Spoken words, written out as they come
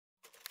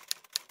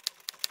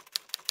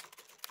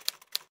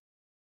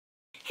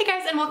Hey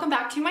guys, and welcome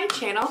back to my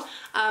channel.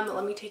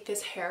 Let me take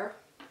this hair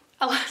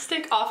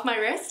elastic off my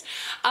wrist.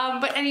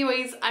 But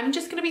anyways, I'm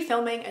just gonna be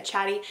filming a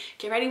chatty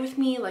get ready with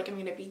me. Like, I'm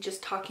gonna be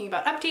just talking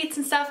about updates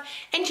and stuff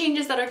and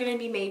changes that are gonna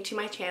be made to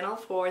my channel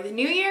for the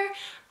new year.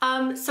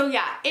 So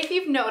yeah, if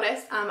you've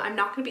noticed, I'm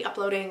not gonna be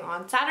uploading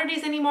on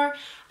Saturdays anymore.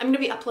 I'm gonna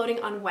be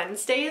uploading on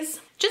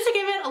Wednesdays just to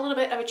give it a little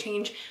bit of a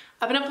change.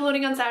 I've been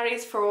uploading on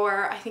Saturdays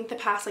for I think the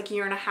past like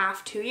year and a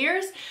half, 2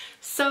 years.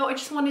 So I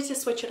just wanted to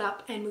switch it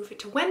up and move it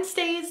to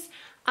Wednesdays.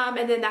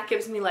 And then that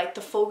gives me like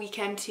the full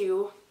weekend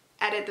to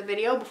edit the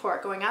video before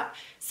it going up.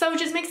 So it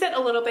just makes it a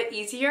little bit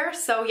easier.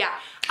 So yeah,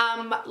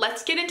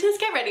 let's get into this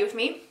get ready with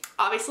me.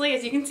 Obviously,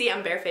 as you can see,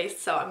 I'm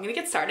barefaced, so I'm gonna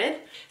get started.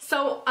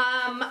 So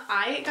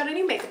I got a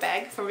new makeup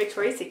bag from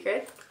Victoria's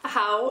Secret.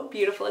 How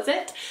beautiful is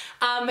it?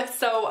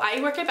 So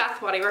I work at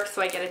Bath & Body Works,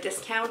 so I get a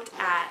discount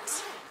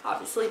at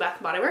obviously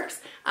Bath & Body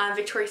Works,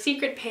 Victoria's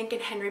Secret, Pink,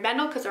 and Henry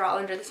Bendel, because they're all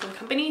under the same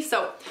company.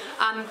 So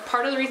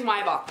part of the reason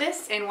why I bought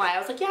this and why I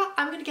was like, yeah,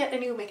 I'm gonna get a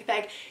new makeup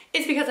bag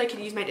is because I could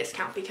use my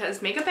discount,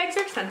 because makeup bags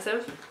are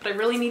expensive, but I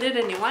really needed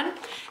a new one.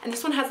 And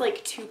this one has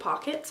like 2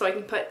 pockets, so I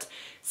can put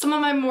some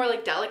of my more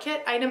like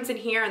delicate items in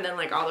here, and then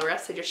like all the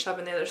rest I just shove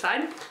in the other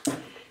side.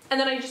 And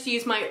then I just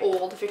use my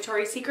old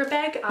Victoria's Secret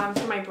bag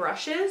for my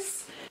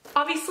brushes.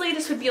 Obviously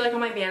this would be like on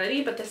my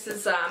vanity, but this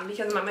is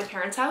because I'm at my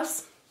parents'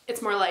 house.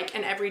 It's more like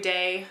an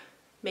everyday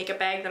makeup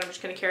bag that I'm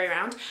just going to carry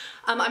around.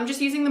 I'm just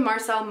using the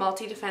Marcel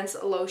Multi Defense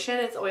Lotion.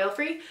 It's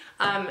oil-free,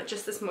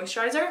 just this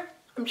moisturizer.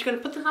 I'm just going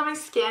to put this on my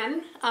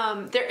skin.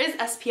 There is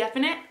SPF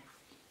in it.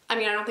 I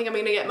mean, I don't think I'm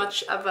going to get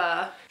much of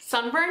a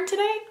sunburn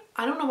today.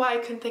 I don't know why I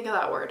couldn't think of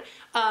that word,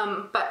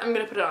 but I'm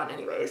going to put it on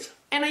anyways.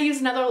 And I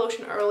used another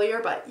lotion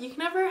earlier, but you can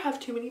never have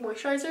too many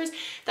moisturizers.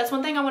 That's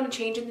one thing I want to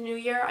change in the new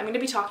year. I'm going to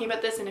be talking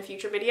about this in a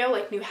future video,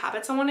 like new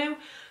habits I want to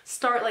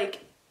start,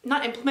 like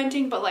not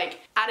implementing, but like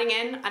adding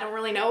in, I don't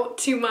really know,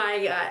 to my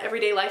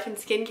everyday life, and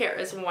skincare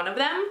is one of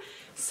them.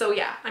 So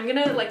yeah, I'm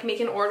gonna like make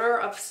an order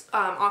of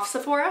off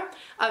Sephora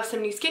of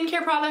some new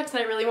skincare products,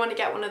 and I really want to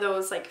get one of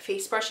those like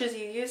face brushes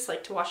you use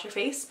like to wash your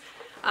face.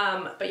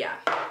 But yeah,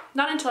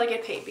 not until I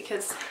get paid,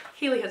 because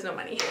Haley has no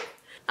money.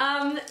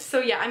 So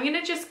yeah, I'm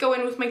gonna just go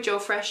in with my Joe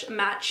Fresh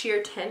Matte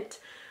Sheer Tint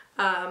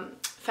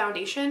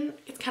foundation.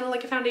 It's kind of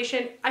like a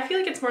foundation. I feel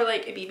like it's more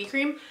like a BB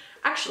cream.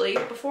 Actually,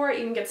 before I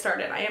even get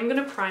started, I am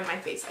going to prime my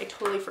face. I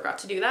totally forgot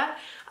to do that.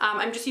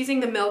 I'm just using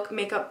the Milk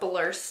Makeup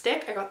Blur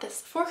Stick. I got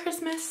this for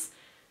Christmas,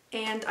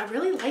 and I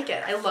really like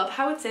it. I love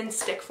how it's in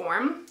stick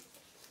form.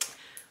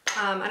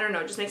 I don't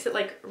know, it just makes it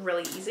like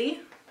really easy.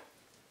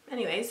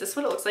 Anyways, this is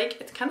what it looks like.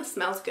 It kind of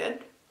smells good.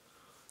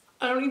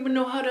 I don't even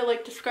know how to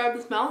like describe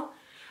the smell.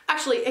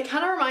 Actually, it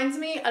kind of reminds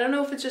me, I don't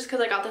know if it's just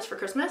because I got this for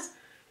Christmas.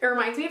 It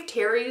reminds me of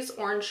Terry's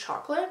Orange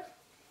Chocolate.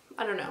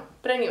 I don't know.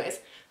 But anyways,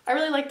 I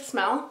really like the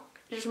smell.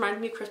 It just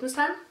reminds me of Christmas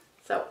time.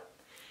 So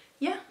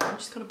yeah, I'm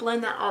just gonna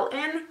blend that all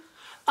in.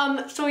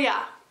 So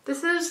yeah,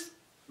 this is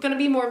gonna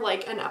be more of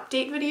like an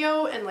update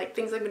video and like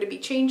things I'm gonna be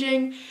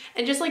changing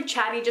and just like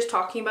chatty, just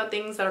talking about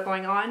things that are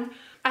going on.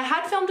 I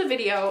had filmed a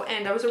video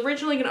and I was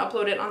originally gonna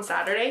upload it on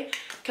Saturday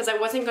because I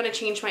wasn't gonna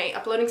change my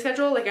uploading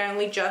schedule. Like, I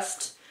only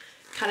just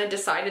kind of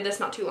decided this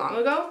not too long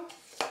ago.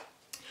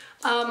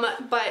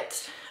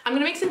 But I'm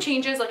gonna make some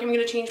changes. Like, I'm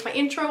gonna change my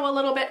intro a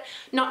little bit,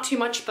 not too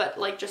much, but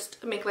like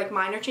just make like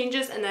minor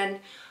changes, and then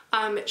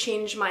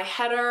change my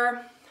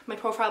header, my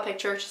profile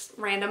picture, just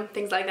random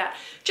things like that,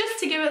 just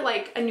to give it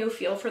like a new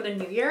feel for the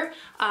new year.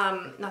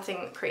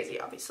 Nothing crazy,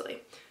 obviously.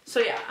 So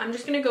yeah, I'm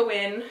just gonna go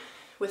in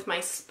with my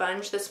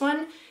sponge. This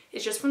one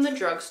is just from the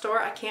drugstore.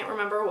 I can't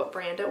remember what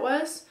brand it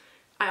was.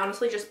 I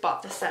honestly just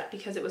bought the set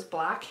because it was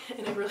black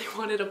and I really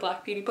wanted a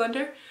black beauty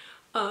blender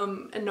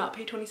and not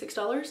pay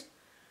 $26.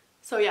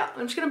 So yeah,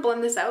 I'm just gonna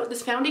blend this out.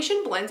 This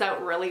foundation blends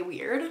out really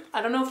weird.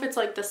 I don't know if it's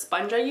like the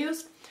sponge I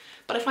used,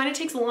 but I find it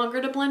takes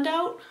longer to blend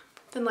out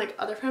than like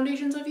other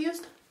foundations I've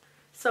used.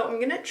 So I'm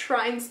gonna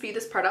try and speed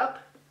this part up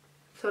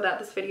so that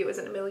this video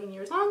isn't a million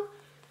years long,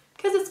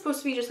 because it's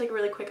supposed to be just like a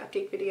really quick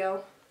update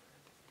video.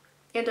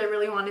 And I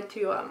really wanted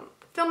to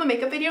film a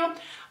makeup video.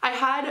 I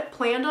had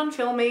planned on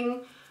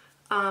filming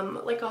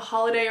like a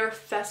holiday or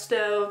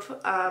festive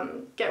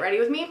get ready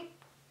with me.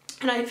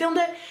 And I filmed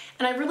it,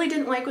 and I really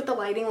didn't like what the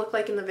lighting looked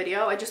like in the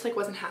video. I just like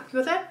wasn't happy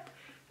with it.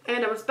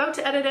 And I was about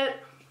to edit it,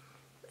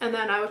 and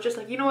then I was just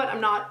like, you know what,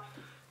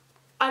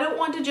 I don't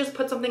want to just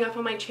put something up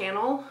on my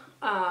channel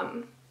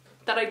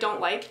that I don't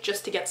like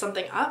just to get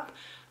something up.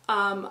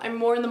 I'm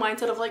more in the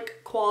mindset of like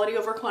quality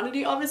over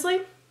quantity,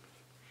 obviously.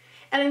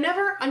 And I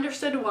never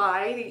understood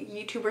why the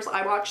YouTubers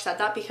I watch said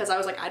that, because I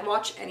was like, I'd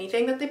watch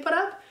anything that they put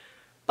up.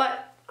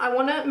 But I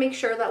want to make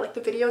sure that like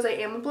the videos I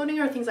am uploading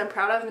are things I'm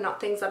proud of and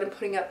not things that I'm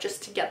putting up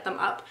just to get them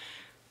up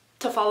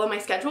to follow my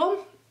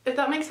schedule, if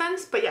that makes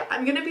sense. But yeah,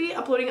 I'm going to be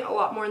uploading a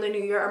lot more in the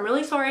new year. I'm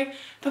really sorry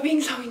for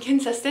being so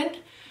inconsistent,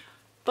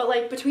 but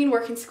like between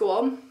work and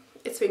school,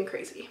 it's been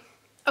crazy.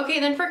 Okay,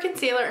 then for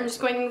concealer, I'm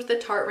just going in with the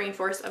Tarte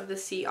Rainforest of the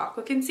Sea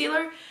Aqua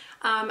Concealer.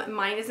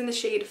 Mine is in the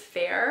shade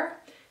Fair.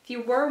 If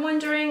you were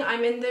wondering,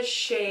 I'm in the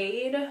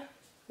shade,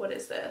 what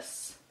is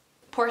this?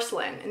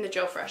 Porcelain in the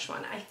Joe Fresh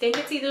one. I think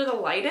it's either the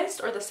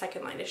lightest or the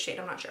second lightest shade,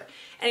 I'm not sure.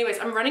 Anyways,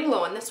 I'm running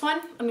low on this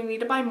one. I'm gonna need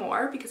to buy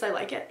more because I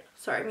like it.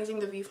 Sorry, I'm using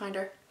the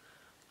viewfinder.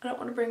 I don't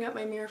want to bring up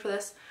my mirror for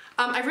this.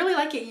 I really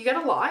like it. You get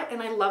a lot,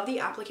 and I love the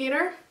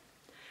applicator.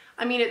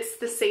 I mean, it's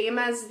the same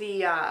as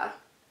the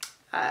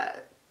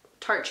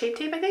Tarte Shape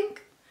Tape, I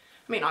think.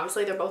 I mean,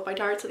 obviously they're both by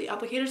Tarte, so the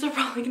applicators are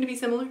probably going to be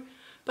similar.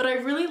 But I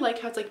really like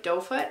how it's like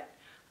doe foot,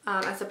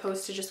 as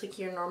opposed to just like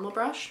your normal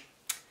brush.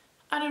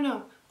 I don't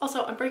know.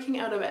 Also, I'm breaking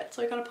out of it,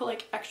 so I gotta put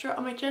like extra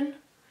on my chin.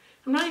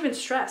 I'm not even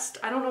stressed.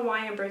 I don't know why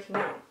I'm breaking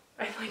out.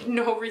 I have like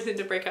no reason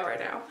to break out right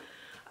now.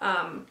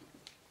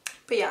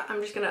 But yeah,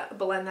 I'm just gonna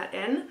blend that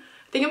in.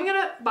 I think I'm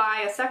gonna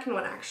buy a second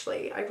one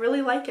actually. I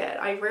really like it.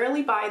 I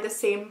rarely buy the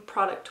same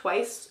product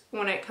twice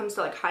when it comes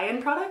to like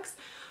high-end products,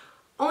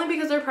 only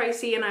because they're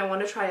pricey and I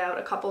want to try out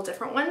a couple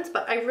different ones,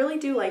 but I really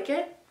do like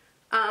it.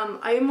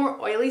 I am more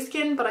oily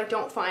skin, but I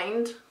don't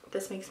find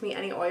this makes me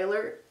any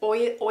oilier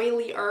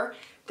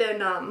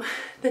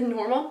than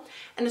normal,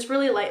 and it's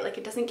really light, like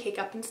it doesn't cake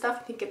up and stuff.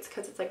 I think it's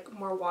because it's like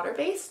more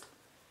water-based,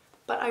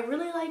 but I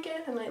really like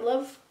it, and I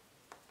love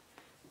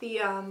the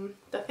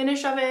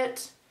finish of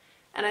it,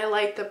 and I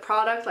like the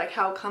product, like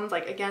how it comes,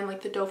 like again,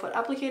 like the doe foot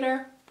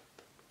applicator.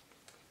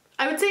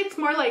 I would say it's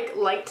more like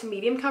light to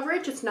medium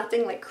coverage. It's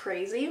nothing like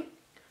crazy,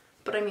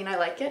 but I mean, I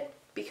like it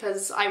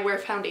because I wear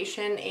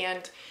foundation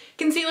and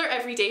concealer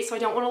every day, so I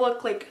don't want to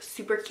look like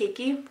super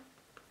cakey,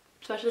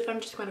 especially if I'm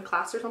just going to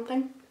class or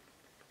something.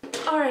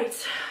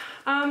 Alright,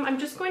 I'm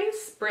just going to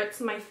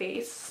spritz my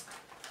face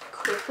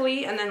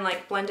quickly and then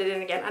like blend it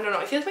in again. I don't know,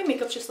 I feel like my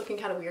makeup's just looking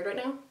kind of weird right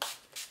now.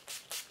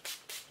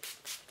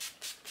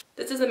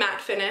 This is a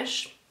matte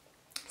finish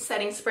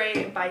setting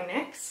spray by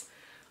NYX.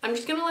 I'm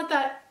just gonna let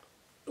that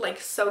like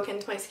soak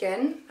into my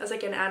skin as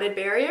like an added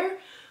barrier.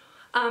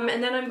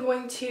 And then I'm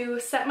going to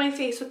set my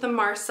face with the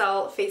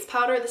Marcel face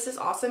powder. This is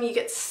awesome. You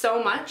get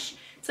so much.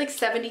 It's like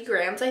 70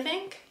 grams, I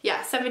think.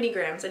 Yeah, 70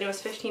 grams. I know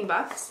it's 15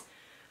 bucks,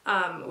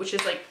 which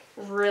is like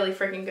really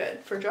freaking good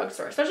for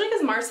drugstore, especially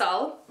because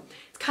Marcel,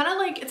 it's kind of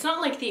like, it's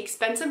not like the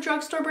expensive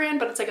drugstore brand,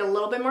 but it's like a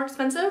little bit more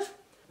expensive.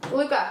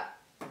 Luca,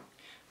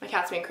 my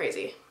cat's being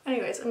crazy.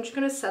 Anyways, I'm just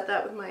gonna set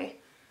that with my,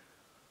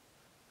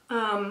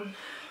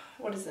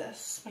 what is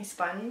this? My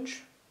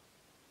sponge.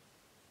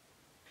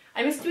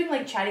 I miss doing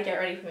like chatty get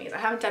ready for me. I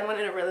haven't done one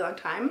in a really long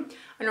time.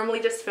 I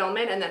normally just film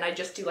it and then I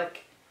just do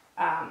like,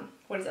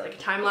 what is it, like a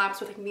time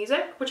lapse with like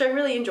music, which I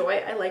really enjoy.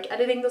 I like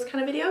editing those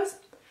kind of videos.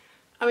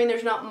 I mean,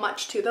 there's not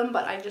much to them,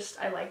 but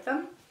I like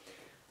them.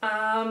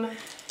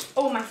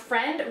 Oh, my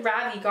friend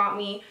Ravi got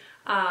me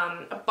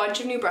a bunch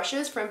of new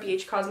brushes from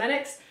BH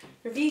Cosmetics.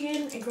 They're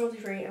vegan and cruelty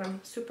free, and I'm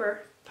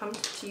super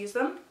pumped to use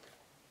them.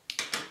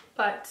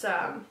 But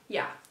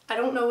yeah, I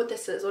don't know what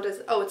this is. What is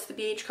it? Oh, it's the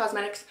BH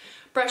Cosmetics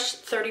brush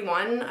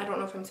 31. I don't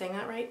know if I'm saying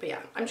that right, but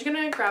yeah. I'm just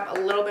gonna grab a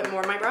little bit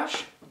more of my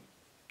brush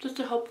just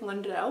to help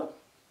blend it out.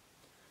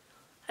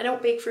 I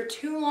don't bake for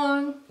too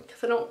long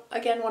because I don't,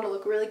 again, want to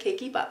look really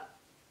cakey, but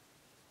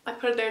I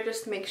put it there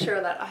just to make sure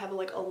that I have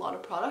like a lot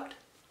of product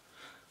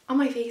on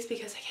my face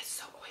because I get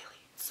so oily.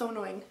 It's so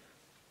annoying.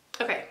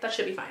 Okay, that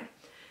should be fine.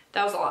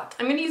 That was a lot.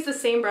 I'm gonna use the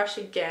same brush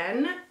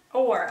again,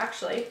 or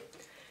actually,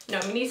 no,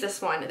 I'm gonna use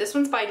this one. This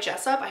one's by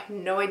Jessup. I have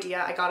no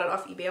idea. I got it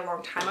off eBay a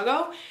long time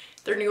ago.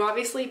 They're new,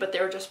 obviously, but they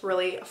were just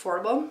really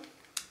affordable.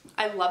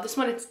 I love this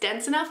one. It's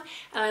dense enough,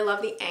 and I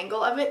love the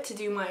angle of it to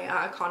do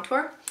my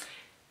contour.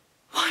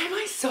 Why am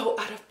I so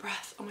out of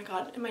breath? Oh my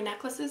god, and my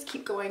necklaces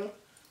keep going.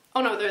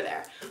 Oh no, they're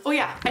there. Oh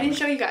yeah, I didn't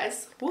show you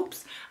guys.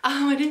 Whoops.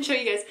 I didn't show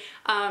you guys.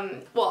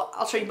 Well,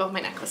 I'll show you both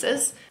my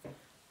necklaces.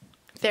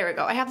 There we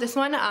go. I have this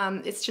one.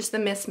 It's just the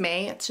Miss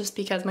May. It's just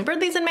because my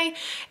birthday's in May.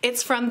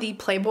 It's from the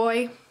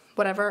Playboy,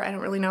 whatever, I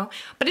don't really know.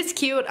 But it's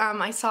cute.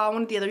 I saw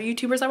one of the other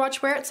YouTubers I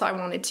watch wear it, so I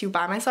wanted to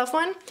buy myself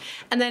one.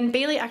 And then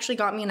Bailey actually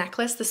got me a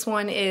necklace. This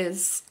one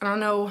is, I don't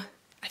know,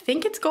 I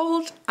think it's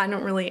gold. I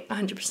don't really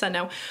 100%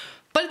 know.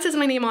 But it says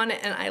my name on it,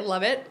 and I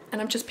love it.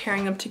 And I'm just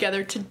pairing them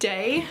together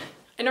today.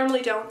 I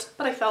normally don't,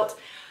 but I felt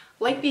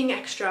like being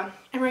extra.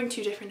 I'm wearing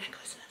two different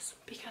necklaces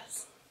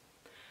because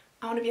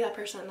I want to be that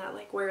person that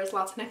like wears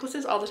lots of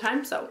necklaces all the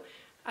time, so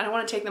I don't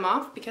want to take them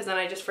off because then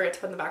I just forget to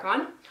put them back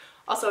on.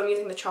 Also, I'm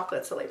using the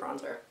Chocolate Soleil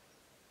bronzer.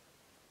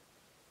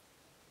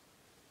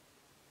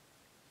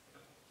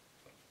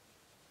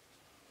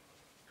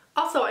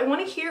 Also, I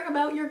want to hear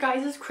about your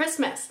guys'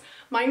 Christmas.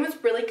 Mine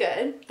was really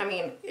good. I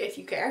mean, if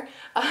you care.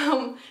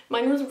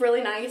 Mine was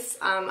really nice.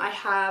 I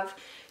have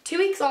 2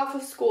 weeks off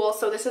of school,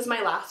 so this is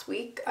my last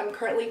week. I'm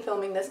currently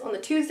filming this on the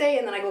Tuesday,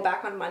 and then I go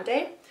back on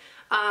Monday.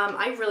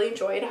 I really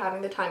enjoyed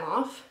having the time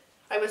off.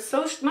 I was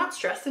so not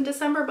stressed in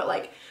December, but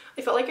like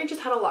I felt like I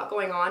just had a lot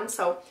going on,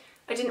 so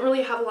I didn't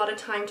really have a lot of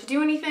time to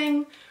do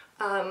anything.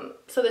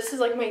 So this is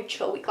like my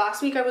chill week.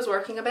 Last week I was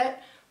working a bit,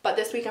 but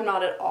this week I'm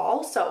not at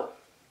all, so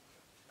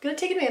I'm gonna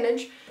take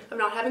advantage of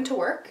not having to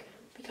work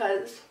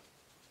because,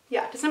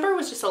 yeah, December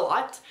was just a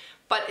lot,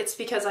 but it's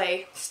because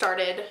I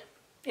started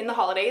in the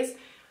holidays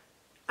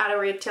at a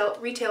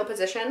retail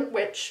position,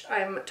 which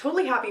I'm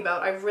totally happy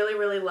about. I really,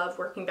 really love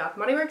working Bath &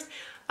 Body Works.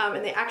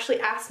 and they actually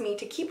asked me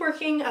to keep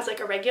working as like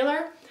a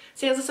regular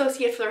sales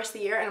associate for the rest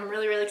of the year, and I'm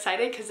really, really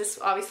excited because this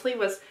obviously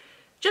was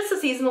just a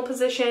seasonal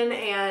position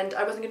and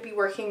I wasn't going to be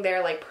working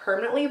there like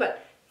permanently,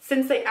 but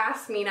since they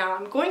asked me now,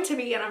 I'm going to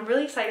be, and I'm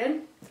really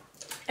excited.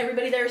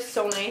 Everybody there is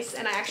so nice,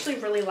 and I actually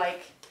really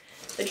like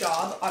the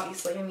job.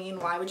 Obviously, I mean,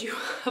 why would you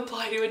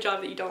apply to a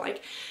job that you don't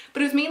like?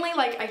 But it was mainly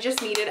like I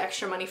just needed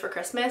extra money for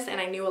Christmas,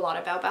 and I knew a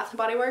lot about Bath &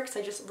 Body Works.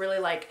 I just really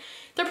like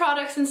their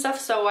products and stuff,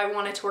 so I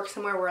wanted to work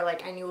somewhere where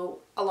like I knew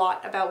a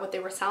lot about what they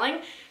were selling,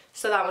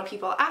 so that when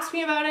people ask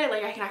me about it,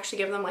 like I can actually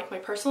give them like my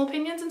personal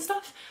opinions and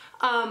stuff.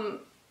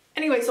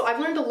 Anyway, so I've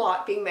learned a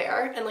lot being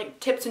there, and like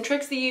tips and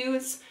tricks to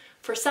use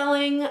for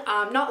selling,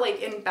 not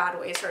like in bad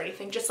ways or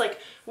anything, just like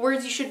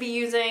words you should be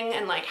using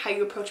and like how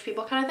you approach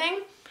people kind of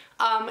thing.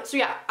 So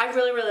yeah, I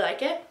really, really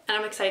like it, and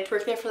I'm excited to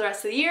work there for the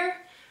rest of the year.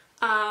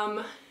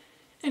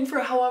 And for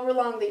however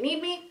long they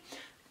need me.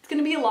 It's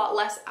gonna be a lot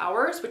less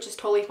hours, which is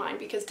totally fine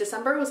because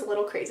December was a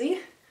little crazy.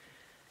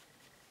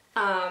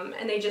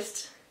 And they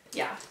just,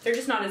 yeah, they're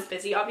just not as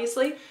busy,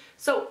 obviously.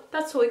 So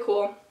that's totally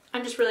cool.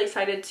 I'm just really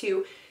excited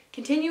to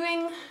continue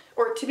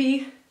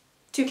working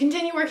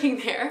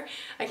there.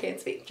 I can't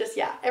speak. Just,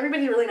 yeah,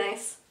 everybody's really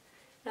nice.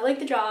 I like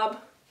the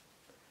job.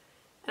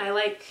 And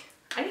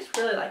I just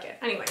really like it.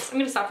 Anyways, I'm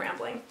gonna stop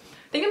rambling.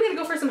 I think I'm gonna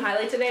go for some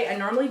highlight today. I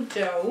normally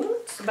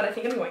don't, but I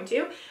think I'm going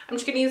to. I'm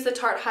just gonna use the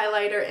Tarte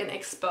highlighter in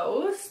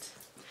Exposed.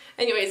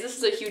 Anyways, this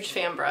is a huge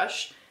fan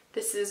brush.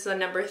 This is the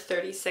number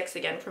 36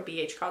 again from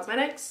BH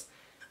Cosmetics.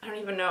 I don't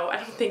even know. I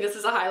don't think this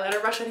is a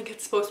highlighter brush. I think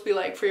it's supposed to be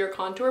like for your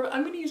contour, but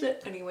I'm gonna use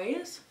it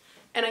anyways.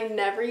 And I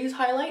never use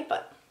highlight,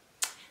 but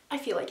I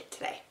feel like it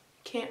today.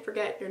 Can't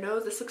forget your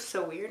nose. This looks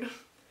so weird.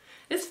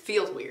 This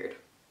feels weird.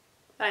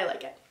 I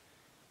like it.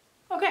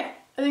 Okay,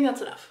 I think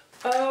that's enough.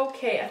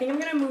 Okay, I think I'm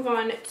gonna move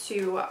on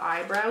to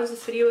eyebrows.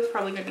 This video is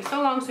probably gonna be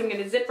so long, so I'm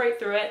gonna zip right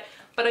through it.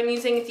 But I'm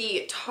using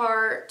the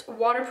Tarte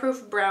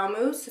Waterproof Brow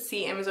Mousse. It's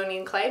the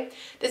Amazonian Clay.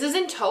 This is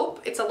in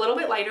taupe. It's a little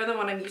bit lighter than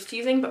what I'm used to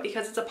using, but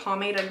because it's a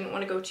pomade, I didn't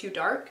want to go too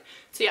dark.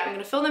 So yeah, I'm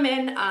gonna fill them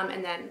in,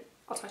 and then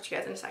I'll talk to you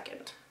guys in a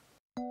second.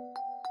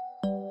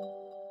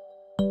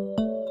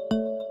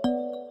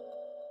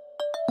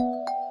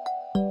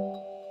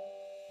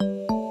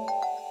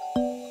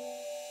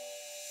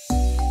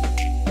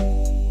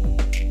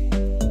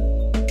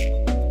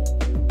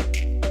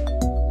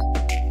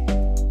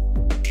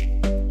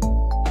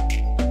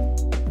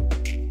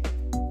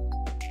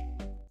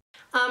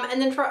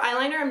 And then for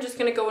eyeliner, I'm just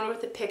going to go in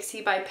with the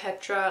Pixie by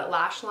Petra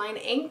Lash Line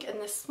ink. And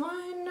this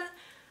one,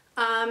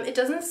 it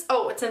doesn't,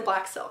 oh, it's in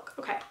Black Silk.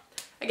 Okay.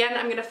 Again,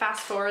 I'm going to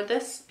fast forward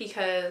this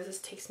because this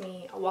takes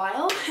me a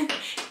while.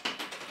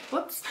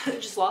 Whoops, I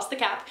just lost the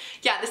cap.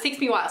 Yeah, this takes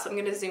me a while, so I'm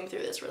going to zoom through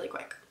this really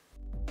quick.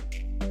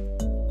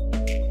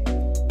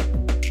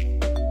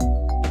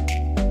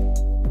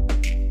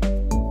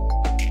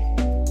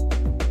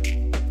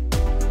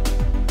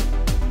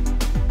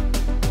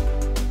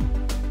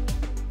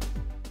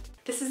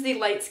 This is the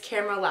Lights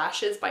Camera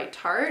Lashes by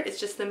Tarte. It's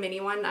just the mini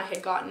one I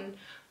had gotten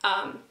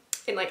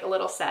in like a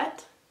little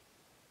set.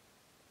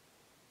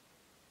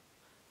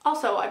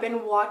 Also, I've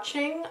been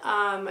watching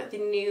the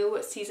new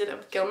season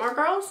of Gilmore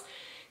Girls.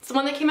 It's the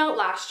one that came out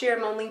last year.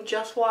 I'm only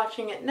just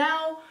watching it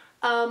now.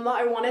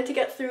 I wanted to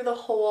get through the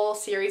whole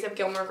series of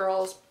Gilmore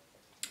Girls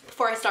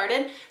before I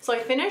started. So I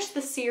finished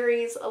the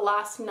series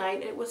last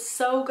night. It was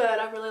so good.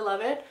 I really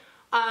love it.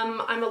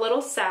 I'm a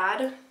little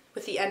sad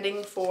with the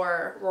ending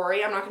for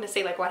Rory. I'm not going to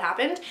say like what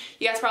happened.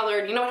 You guys probably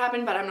already know what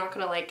happened, but I'm not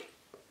going to like,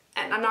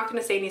 and I'm not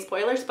going to say any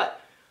spoilers,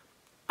 but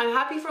I'm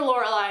happy for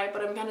Lorelai,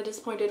 but I'm kind of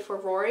disappointed for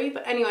Rory.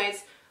 But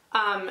anyways,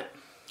 I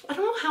don't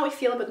know how I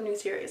feel about the new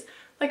series.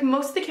 Like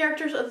most of the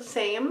characters are the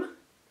same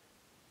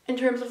in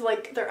terms of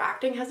like their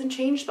acting hasn't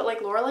changed, but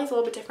like Lorelai's a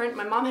little bit different.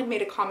 My mom had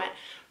made a comment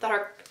that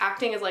her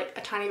acting is like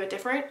a tiny bit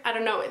different. I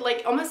don't know, it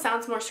like almost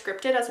sounds more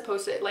scripted as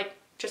opposed to like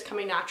just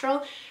coming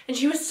natural. And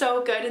she was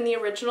so good in the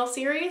original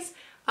series.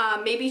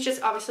 Maybe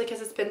just obviously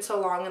because it's been so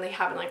long and they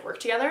haven't like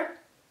worked together.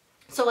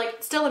 So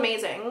like still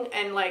amazing,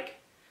 and like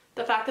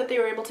the fact that they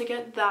were able to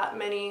get that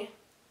many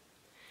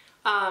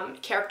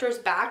characters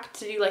back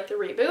to do like the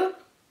reboot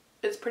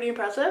is pretty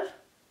impressive.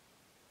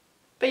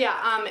 But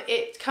yeah,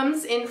 it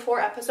comes in 4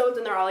 episodes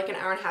and they're all like an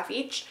hour and a half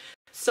each.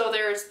 So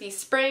there's the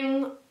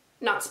spring,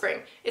 not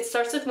spring, it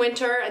starts with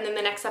winter, and then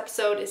the next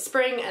episode is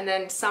spring, and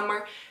then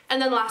summer,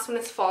 and then the last one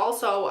is fall.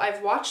 So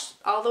I've watched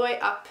all the way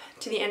up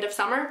to the end of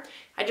summer.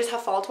 I just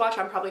have fall to watch.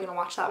 I'm probably gonna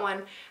watch that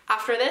one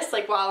after this,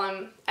 like while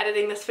I'm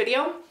editing this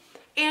video.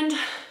 And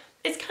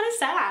it's kind of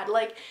sad.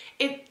 Like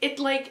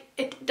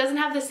it doesn't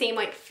have the same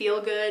like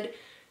feel good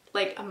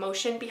like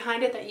emotion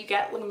behind it that you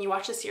get when you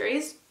watch the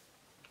series.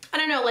 I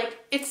don't know, like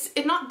it's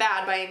not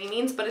bad by any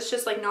means, but it's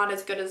just like not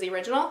as good as the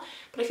original.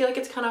 But I feel like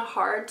it's kind of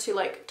hard to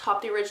like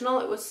top the original.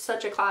 It was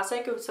such a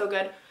classic. It was so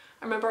good.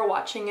 I remember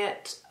watching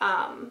it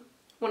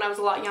when I was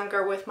a lot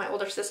younger with my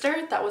older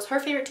sister. That was her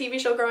favorite TV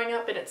show growing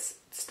up, and it's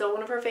still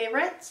one of her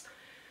favorites.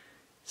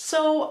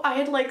 So I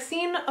had like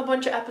seen a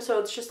bunch of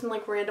episodes just in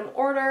like random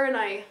order, and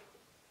I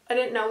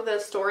didn't know the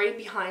story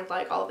behind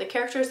like all of the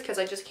characters because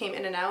I just came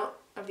in and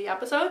out of the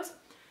episodes.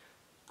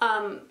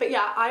 But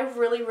yeah, I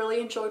really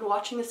enjoyed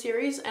watching the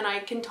series, and I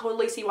can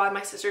totally see why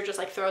my sister just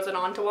like throws it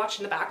on to watch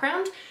in the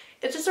background.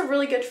 It's just a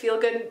really good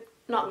feel-good,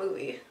 not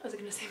movie, I was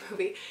gonna say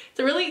movie. It's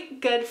a really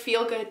good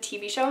feel-good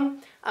TV show.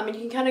 And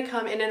you can kind of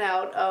come in and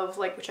out of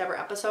like whichever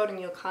episode and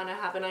you'll kind of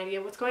have an idea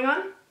of what's going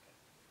on.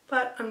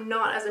 But I'm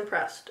not as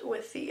impressed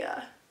with the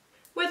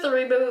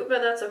reboot,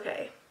 but that's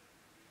okay.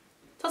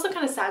 It's also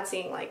kind of sad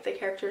seeing like the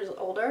characters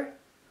older.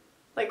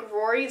 Like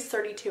Rory's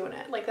 32 in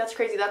it. Like that's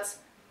crazy. That's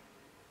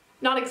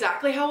not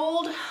exactly how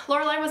old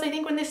Lorelai was, I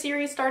think, when this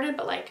series started,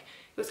 but like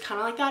it was kind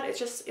of like that.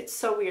 It's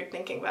so weird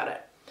thinking about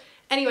it.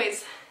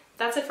 Anyways,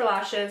 that's it for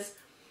lashes.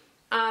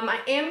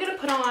 I am gonna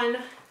put on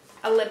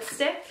a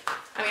lipstick.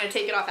 I'm gonna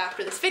take it off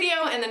after this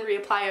video and then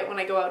reapply it when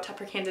I go out to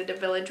Upper Canada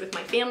Village with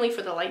my family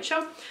for the light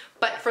show.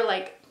 But for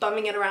like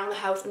bumming it around the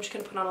house, I'm just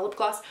gonna put on a lip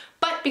gloss.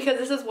 But because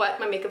this is what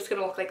my makeup's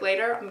gonna look like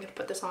later, I'm gonna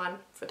put this on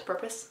for the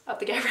purpose of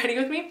the get ready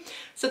with me.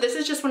 So this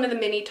is just one of the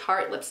mini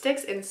Tarte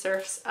lipsticks in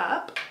Surf's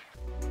Up.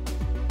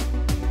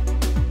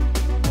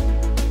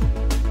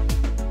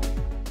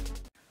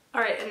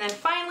 Alright, and then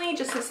finally,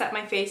 just to set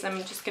my face, I'm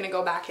just gonna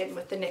go back in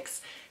with the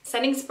NYX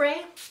setting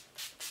spray.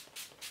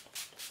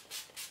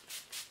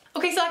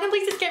 Okay, so that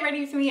completes this get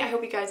ready with me. I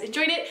hope you guys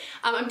enjoyed it.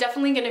 I'm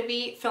definitely gonna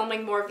be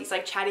filming more of these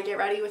like chatty get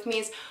ready with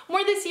me's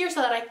more this year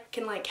so that I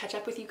can like catch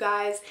up with you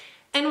guys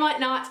and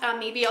whatnot.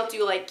 Maybe I'll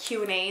do like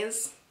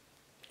Q&As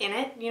in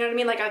it, you know what I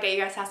mean? Like I'll get you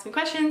guys to ask me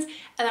questions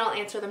and then I'll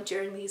answer them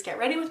during these get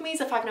ready with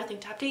me's if I have nothing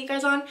to update you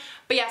guys on.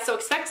 But yeah, so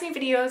expect new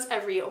videos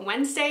every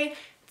Wednesday.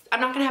 I'm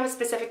not gonna have a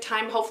specific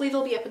time. Hopefully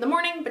they'll be up in the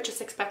morning, but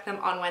just expect them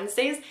on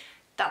Wednesdays.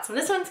 That's when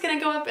this one's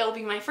gonna go up. It'll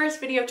be my first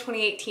video of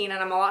 2018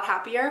 and I'm a lot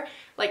happier.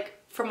 Like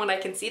from what I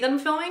can see them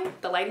filming,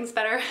 the lighting's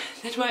better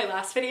than my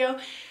last video.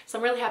 So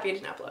I'm really happy I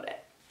didn't upload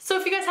it. So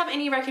if you guys have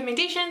any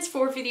recommendations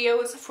for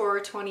videos for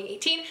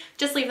 2018,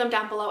 just leave them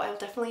down below. I will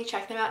definitely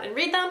check them out and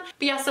read them.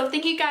 But yeah, so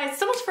thank you guys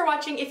so much for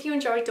watching. If you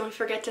enjoyed, don't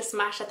forget to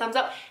smash that thumbs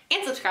up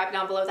and subscribe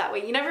down below. That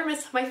way you never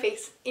miss my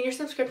face in your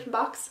subscription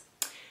box.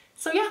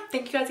 So yeah,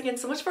 thank you guys again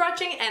so much for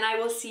watching, and I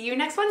will see you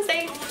next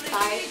Wednesday.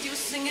 Bye.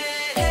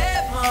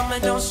 Hey mama,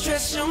 don't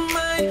stress your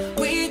mind.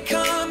 We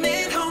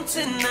coming home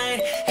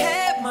tonight.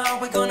 Hey mama,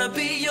 we're gonna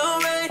be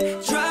alright.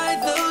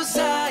 Dry those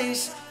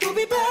eyes. We'll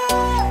be back.